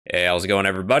Hey, how's it going,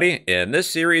 everybody? In this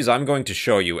series, I'm going to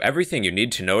show you everything you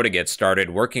need to know to get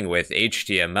started working with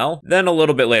HTML. Then a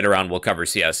little bit later on, we'll cover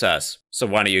CSS. So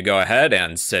why don't you go ahead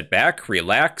and sit back,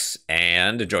 relax,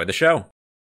 and enjoy the show.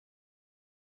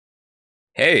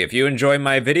 Hey, if you enjoy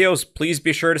my videos, please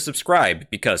be sure to subscribe,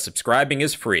 because subscribing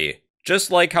is free.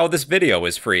 Just like how this video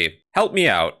is free. Help me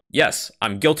out. Yes,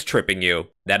 I'm guilt-tripping you.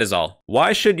 That is all.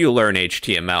 Why should you learn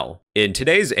HTML? In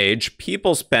today's age,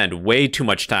 people spend way too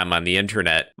much time on the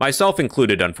internet, myself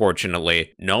included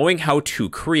unfortunately. Knowing how to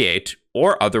create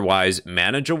or otherwise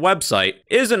manage a website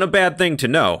isn't a bad thing to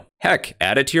know. Heck,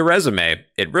 add it to your resume.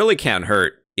 It really can't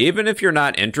hurt. Even if you're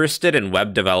not interested in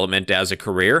web development as a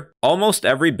career, almost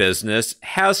every business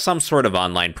has some sort of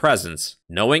online presence.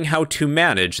 Knowing how to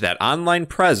manage that online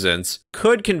presence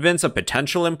could convince a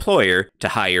potential employer to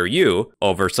hire you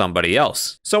over somebody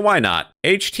else. So why not?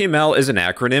 HTML is an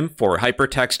acronym for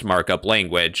Hypertext Markup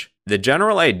Language. The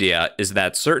general idea is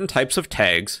that certain types of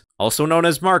tags, also known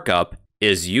as markup,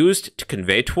 is used to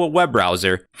convey to a web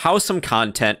browser how some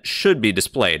content should be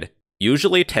displayed.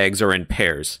 Usually tags are in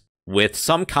pairs, with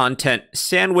some content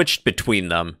sandwiched between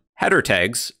them. Header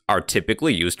tags are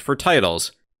typically used for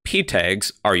titles. P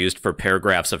tags are used for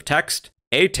paragraphs of text.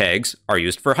 A tags are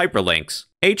used for hyperlinks.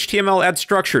 HTML adds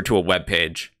structure to a web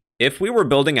page. If we were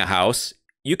building a house,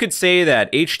 you could say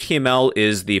that HTML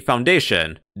is the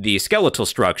foundation, the skeletal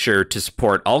structure to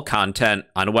support all content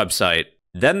on a website.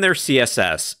 Then there's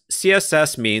CSS.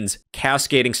 CSS means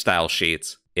cascading style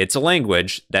sheets. It's a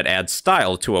language that adds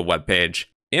style to a web page.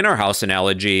 In our house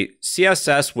analogy,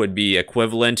 CSS would be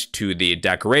equivalent to the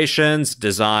decorations,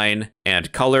 design,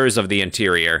 and colors of the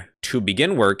interior. To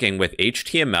begin working with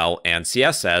HTML and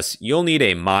CSS, you'll need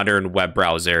a modern web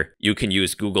browser. You can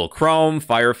use Google Chrome,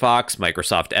 Firefox,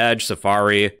 Microsoft Edge,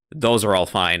 Safari. Those are all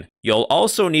fine. You'll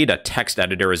also need a text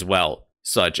editor as well,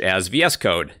 such as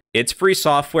VSCode. It's free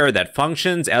software that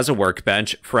functions as a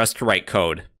workbench for us to write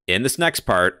code. In this next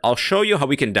part, I'll show you how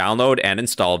we can download and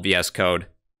install VSCode.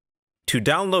 To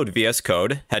download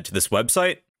VSCode, head to this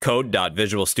website,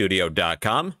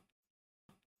 code.visualstudio.com.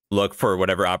 Look for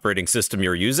whatever operating system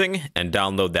you're using and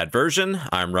download that version.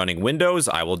 I'm running Windows.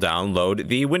 I will download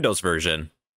the Windows version.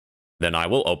 Then I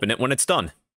will open it when it's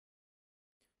done.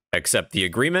 Accept the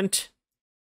agreement.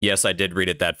 Yes, I did read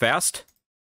it that fast.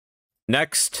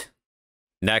 Next.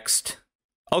 Next.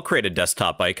 I'll create a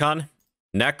desktop icon.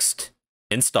 Next.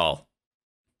 Install.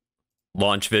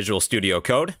 Launch Visual Studio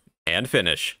Code and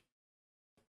finish.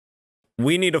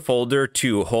 We need a folder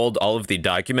to hold all of the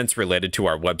documents related to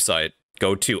our website.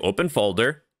 Go to Open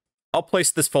Folder. I'll place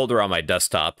this folder on my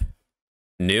desktop.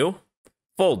 New,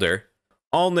 Folder.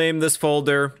 I'll name this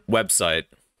folder Website.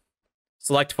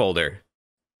 Select Folder.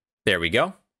 There we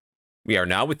go. We are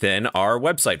now within our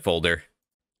website folder.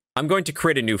 I'm going to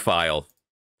create a new file.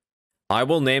 I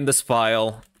will name this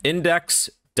file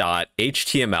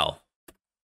index.html.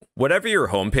 Whatever your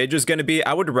homepage is going to be,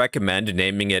 I would recommend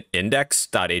naming it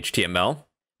index.html.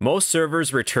 Most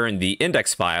servers return the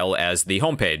index file as the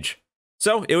homepage,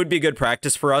 so it would be good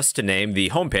practice for us to name the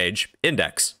homepage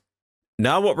index.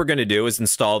 Now what we're going to do is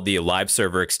install the live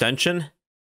server extension.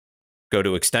 Go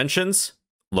to Extensions,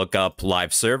 look up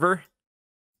Live Server,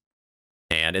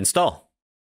 and install.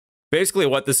 Basically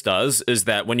what this does is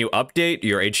that when you update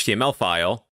your HTML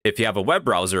file, if you have a web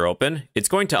browser open, it's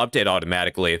going to update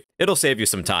automatically. It'll save you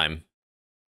some time.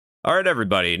 Alright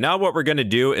everybody, now what we're going to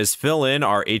do is fill in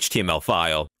our HTML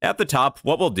file. At the top,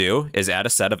 what we'll do is add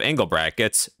a set of angle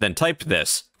brackets, then type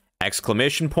this, !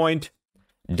 DOCTYPE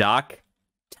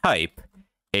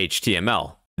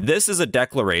HTML. This is a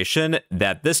declaration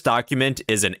that this document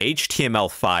is an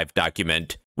HTML5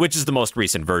 document, which is the most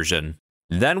recent version.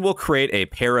 Then we'll create a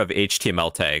pair of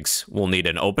HTML tags. We'll need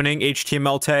an opening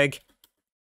HTML tag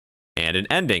and an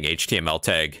ending HTML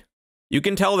tag. You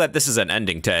can tell that this is an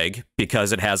ending tag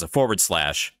because it has a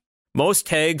 /. Most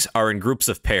tags are in groups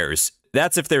of pairs.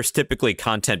 That's if there's typically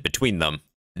content between them.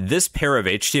 This pair of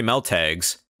HTML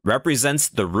tags represents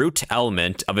the root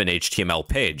element of an HTML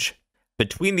page.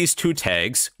 Between these two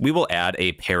tags, we will add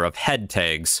a pair of head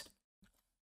tags.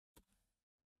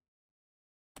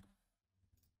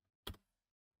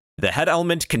 The head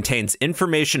element contains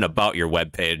information about your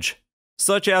web page,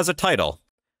 such as a title.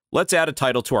 Let's add a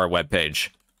title to our web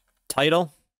page.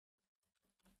 Title.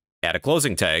 Add a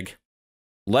closing tag.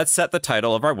 Let's set the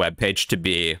title of our web page to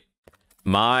be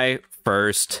My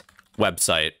First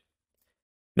Website.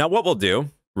 Now what we'll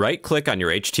do, right-click on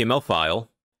your HTML file,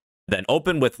 then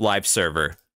open with Live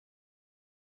Server.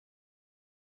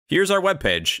 Here's our web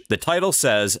page. The title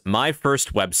says My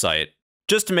First Website.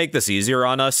 Just to make this easier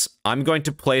on us, I'm going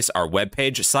to place our web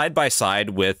page side by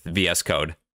side with VS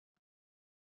Code.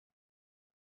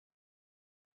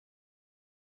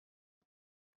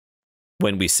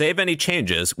 When we save any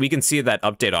changes, we can see that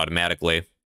update automatically.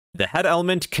 The head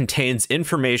element contains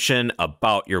information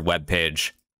about your web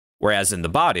page, whereas in the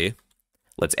body,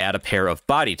 let's add a pair of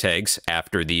body tags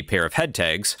after the pair of head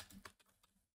tags.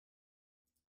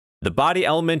 The body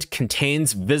element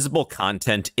contains visible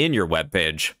content in your web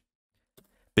page.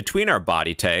 Between our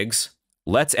body tags,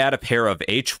 let's add a pair of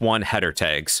h1 header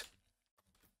tags.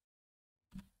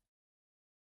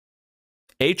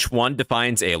 h1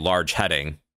 defines a large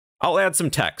heading. I'll add some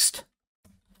text.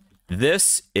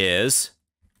 This is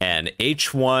an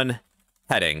h1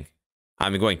 heading.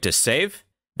 I'm going to save.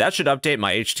 That should update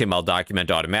my HTML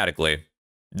document automatically.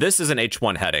 This is an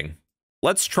h1 heading.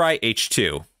 Let's try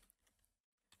h2.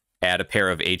 Add a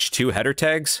pair of h2 header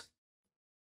tags.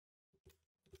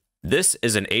 This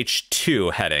is an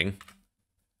h2 heading.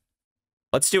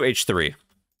 Let's do h3.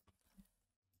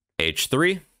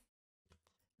 h3.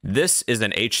 This is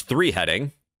an h3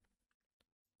 heading.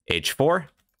 h4.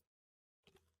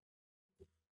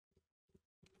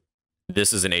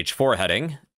 This is an h4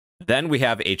 heading. Then we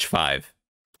have h5.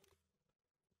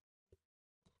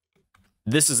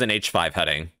 This is an h5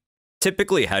 heading.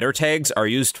 Typically, header tags are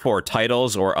used for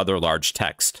titles or other large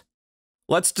text.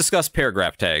 Let's discuss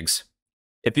paragraph tags.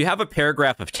 If you have a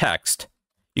paragraph of text,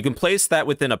 you can place that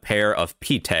within a pair of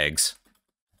p tags.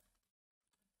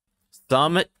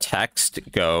 Some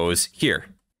text goes here.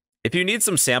 If you need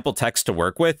some sample text to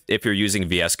work with, if you're using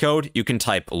VS Code, you can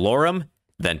type lorem,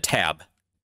 then tab.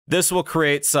 This will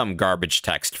create some garbage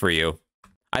text for you.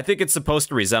 I think it's supposed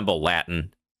to resemble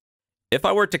Latin. If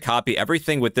I were to copy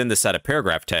everything within the set of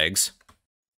paragraph tags,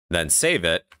 then save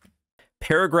it,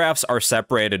 paragraphs are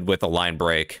separated with a line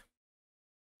break.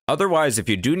 Otherwise, if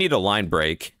you do need a line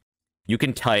break, you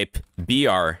can type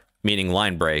br, meaning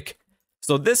line break.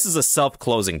 So this is a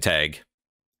self-closing tag.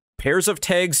 Pairs of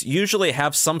tags usually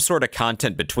have some sort of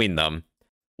content between them.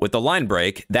 With a line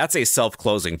break, that's a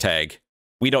self-closing tag.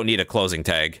 We don't need a closing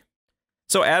tag.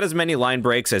 So add as many line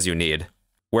breaks as you need,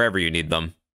 wherever you need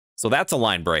them. So that's a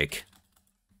line break.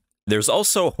 There's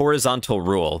also horizontal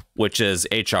rule, which is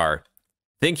HR.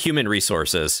 Think human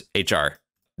resources, HR.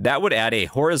 That would add a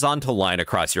horizontal line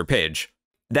across your page.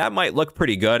 That might look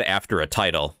pretty good after a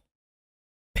title.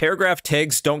 Paragraph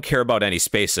tags don't care about any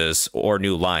spaces or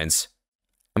new lines.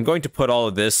 I'm going to put all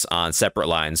of this on separate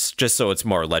lines, just so it's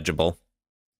more legible.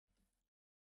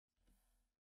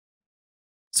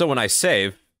 So when I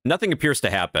save, nothing appears to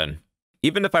happen.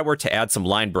 Even if I were to add some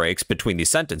line breaks between these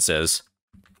sentences,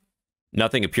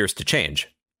 nothing appears to change.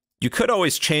 You could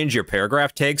always change your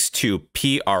paragraph tags to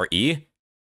PRE,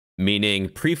 meaning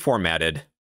pre-formatted,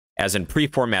 as in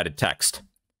pre-formatted text.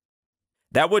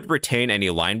 That would retain any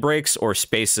line breaks or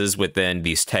spaces within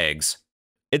these tags.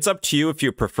 It's up to you if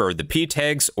you prefer the P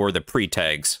tags or the pre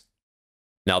tags.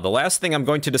 Now, the last thing I'm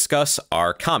going to discuss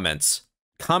are comments.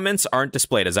 Comments aren't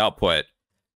displayed as output.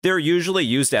 They're usually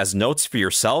used as notes for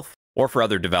yourself or for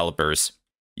other developers.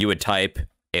 You would type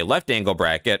a left angle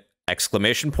bracket,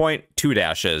 exclamation point, 2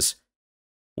 dashes.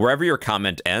 Wherever your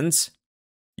comment ends,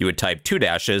 you would type 2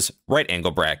 dashes, right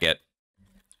angle bracket.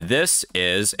 This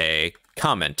is a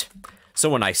comment. So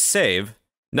when I save,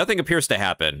 nothing appears to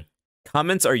happen.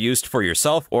 Comments are used for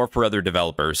yourself or for other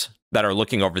developers that are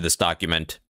looking over this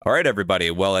document. All right, everybody.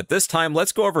 Well, at this time,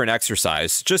 let's go over an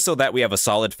exercise just so that we have a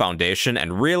solid foundation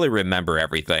and really remember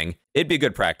everything. It'd be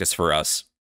good practice for us.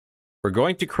 We're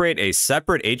going to create a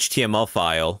separate HTML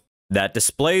file that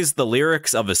displays the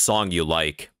lyrics of a song you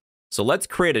like. So let's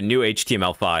create a new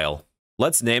HTML file.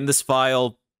 Let's name this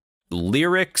file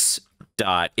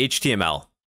lyrics.html.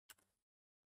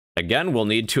 Again, we'll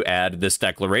need to add this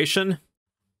declaration,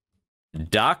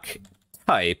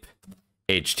 doctype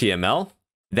HTML.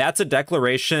 That's a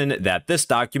declaration that this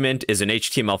document is an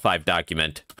HTML5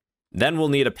 document. Then we'll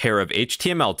need a pair of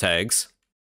HTML tags.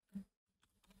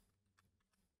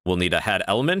 We'll need a head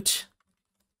element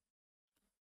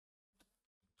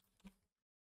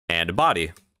and a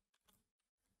body.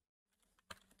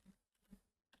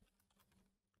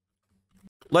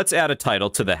 Let's add a title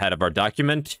to the head of our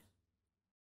document.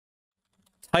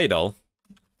 Title.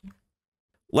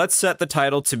 Let's set the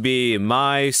title to be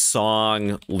My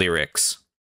Song Lyrics.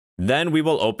 Then we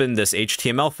will open this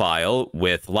HTML file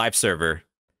with Live Server.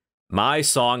 My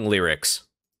Song Lyrics.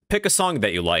 Pick a song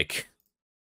that you like.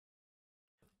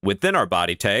 Within our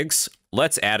body tags,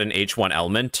 let's add an H1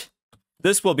 element.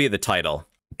 This will be the title.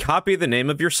 Copy the name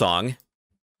of your song.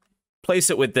 Place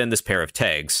it within this pair of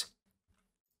tags.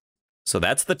 So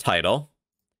that's the title.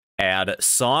 Add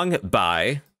song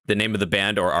by the name of the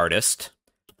band or artist.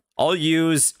 I'll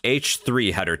use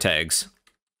H3 header tags.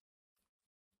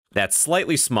 That's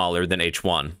slightly smaller than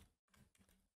H1.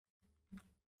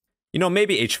 You know,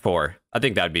 maybe H4. I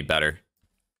think that'd be better.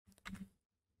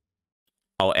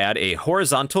 I'll add a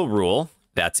horizontal rule.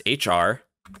 That's HR.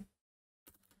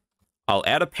 I'll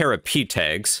add a pair of p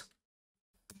tags.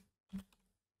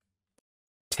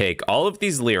 Take all of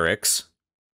these lyrics,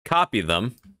 copy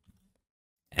them,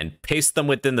 and paste them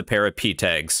within the pair of p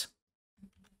tags.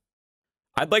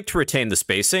 I'd like to retain the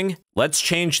spacing. Let's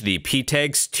change the p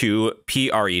tags to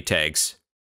pre tags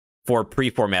for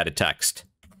pre-formatted text.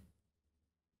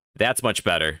 That's much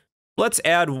better. Let's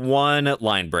add one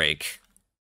line break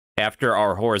after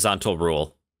our horizontal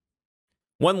rule.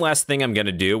 One last thing I'm going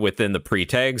to do within the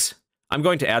pre-tags, I'm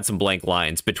going to add some blank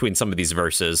lines between some of these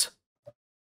verses.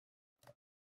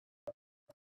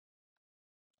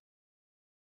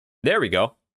 There we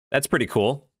go. That's pretty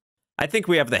cool. I think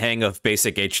we have the hang of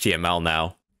basic HTML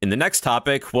now. In the next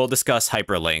topic, we'll discuss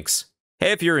hyperlinks.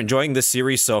 Hey, if you're enjoying this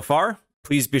series so far,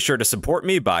 please be sure to support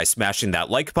me by smashing that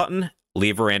like button,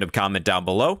 leave a random comment down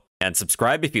below, and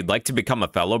subscribe if you'd like to become a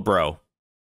fellow bro.